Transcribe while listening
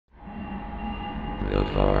The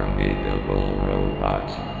formidable robot.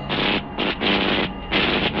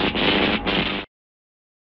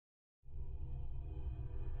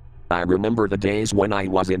 I remember the days when I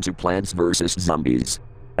was into Plants vs. Zombies.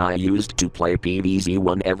 I used to play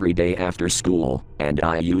PvZ1 every day after school, and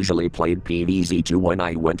I usually played PvZ2 when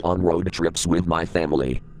I went on road trips with my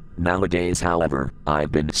family. Nowadays, however,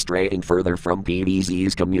 I've been straying further from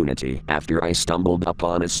PvZ's community after I stumbled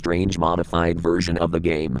upon a strange modified version of the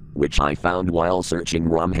game, which I found while searching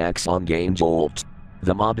ROM hacks on GameJolt.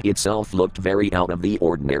 The mod itself looked very out of the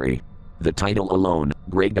ordinary. The title alone,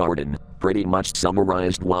 Graygarden, pretty much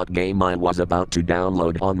summarized what game I was about to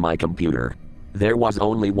download on my computer. There was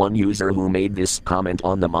only one user who made this comment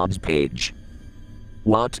on the mod's page.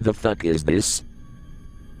 What the fuck is this?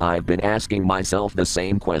 I've been asking myself the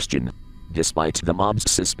same question. Despite the mod's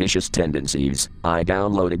suspicious tendencies, I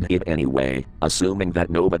downloaded it anyway, assuming that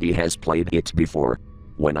nobody has played it before.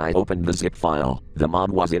 When I opened the zip file, the mod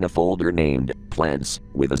was in a folder named Plants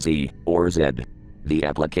with a Z or Z. The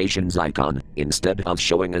application's icon, instead of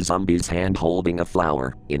showing a zombie's hand holding a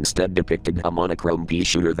flower, instead depicted a monochrome pea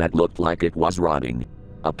shooter that looked like it was rotting.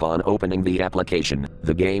 Upon opening the application,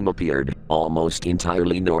 the game appeared almost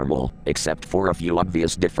entirely normal, except for a few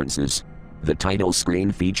obvious differences. The title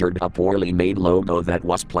screen featured a poorly made logo that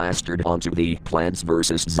was plastered onto the Plants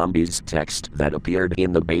vs. Zombies text that appeared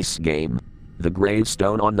in the base game. The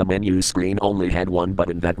gravestone on the menu screen only had one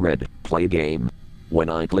button that read, Play Game. When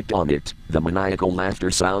I clicked on it, the maniacal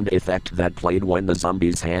laughter sound effect that played when the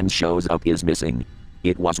zombie's hand shows up is missing.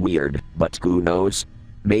 It was weird, but who knows?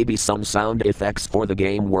 Maybe some sound effects for the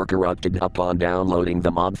game were corrupted upon downloading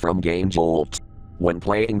the mod from GameJolt. When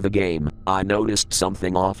playing the game, I noticed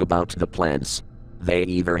something off about the plants. They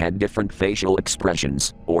either had different facial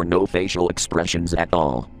expressions, or no facial expressions at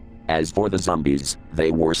all. As for the zombies,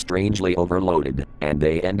 they were strangely overloaded, and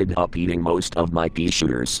they ended up eating most of my pea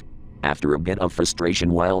shooters. After a bit of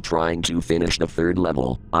frustration while trying to finish the third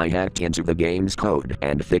level, I hacked into the game's code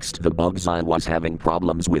and fixed the bugs I was having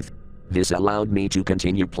problems with. This allowed me to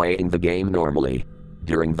continue playing the game normally.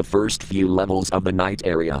 During the first few levels of the night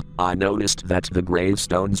area, I noticed that the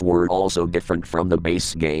gravestones were also different from the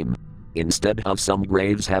base game. Instead of some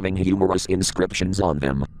graves having humorous inscriptions on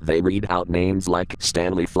them, they read out names like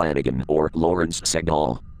Stanley Flanagan or Lawrence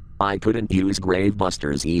Segal. I couldn't use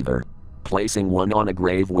Gravebusters either. Placing one on a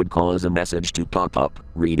grave would cause a message to pop up,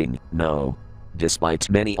 reading, "No." Despite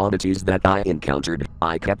many oddities that I encountered,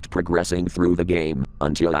 I kept progressing through the game,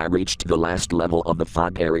 until I reached the last level of the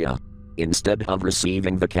fog area. Instead of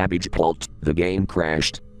receiving the cabbage pult, the game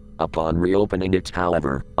crashed. Upon reopening it,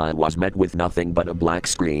 however, I was met with nothing but a black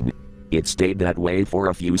screen. It stayed that way for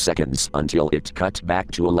a few seconds until it cut back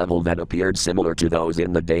to a level that appeared similar to those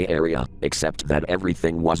in the day area, except that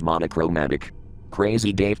everything was monochromatic.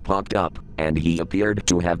 Crazy Dave popped up, and he appeared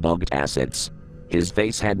to have bugged assets. His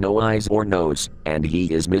face had no eyes or nose, and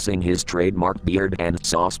he is missing his trademark beard and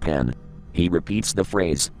saucepan. He repeats the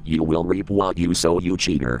phrase, "You will reap what you sow, you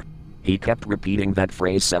cheater." He kept repeating that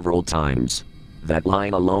phrase several times. That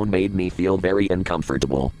line alone made me feel very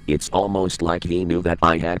uncomfortable. It's almost like he knew that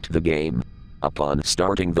I hacked the game. Upon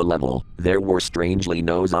starting the level, there were strangely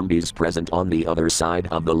no zombies present on the other side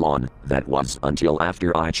of the lawn. That was until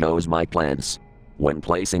after I chose my plants. When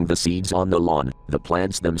placing the seeds on the lawn, the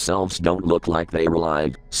plants themselves don't look like they're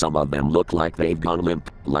alive. Some of them look like they've gone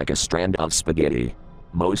limp, like a strand of spaghetti.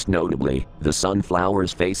 Most notably, the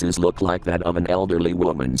sunflowers' faces look like that of an elderly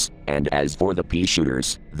woman's, and as for the pea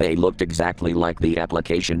shooters, they looked exactly like the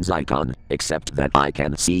application's icon, except that I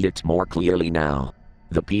can see it more clearly now.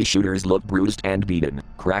 The pea shooters look bruised and beaten,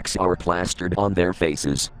 cracks are plastered on their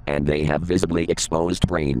faces, and they have visibly exposed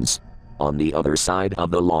brains. On the other side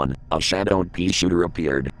of the lawn, a shadowed pea shooter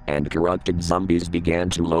appeared, and corrupted zombies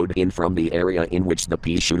began to load in from the area in which the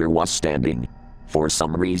pea shooter was standing. For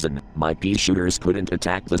some reason, my pea shooters couldn't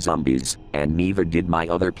attack the zombies, and neither did my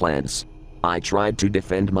other plants. I tried to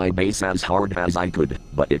defend my base as hard as I could,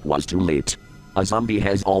 but it was too late. A zombie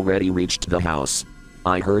has already reached the house.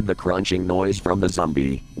 I heard the crunching noise from the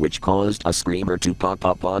zombie, which caused a screamer to pop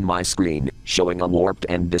up on my screen, showing a warped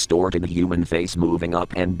and distorted human face moving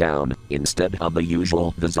up and down, instead of the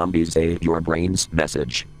usual "the zombies ate your brains"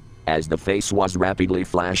 message. As the face was rapidly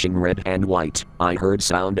flashing red and white, I heard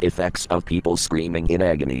sound effects of people screaming in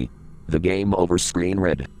agony. The game over screen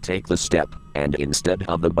read, "Take the step," and instead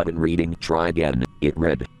of the button reading "Try again," it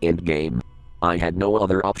read, "End game." I had no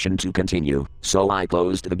other option to continue, so I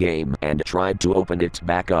closed the game and tried to open it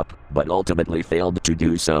back up, but ultimately failed to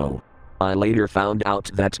do so. I later found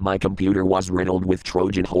out that my computer was riddled with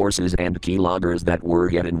Trojan horses and keyloggers that were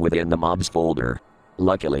hidden within the mobs folder.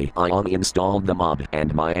 Luckily, I uninstalled the mod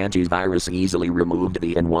and my antivirus easily removed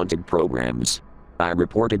the unwanted programs. I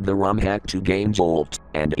reported the ROM hack to GameJolt,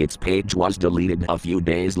 and its page was deleted a few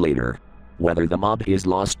days later. Whether the mod is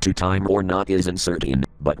lost to time or not is uncertain,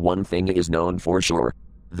 but one thing is known for sure.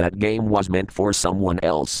 That game was meant for someone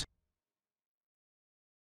else.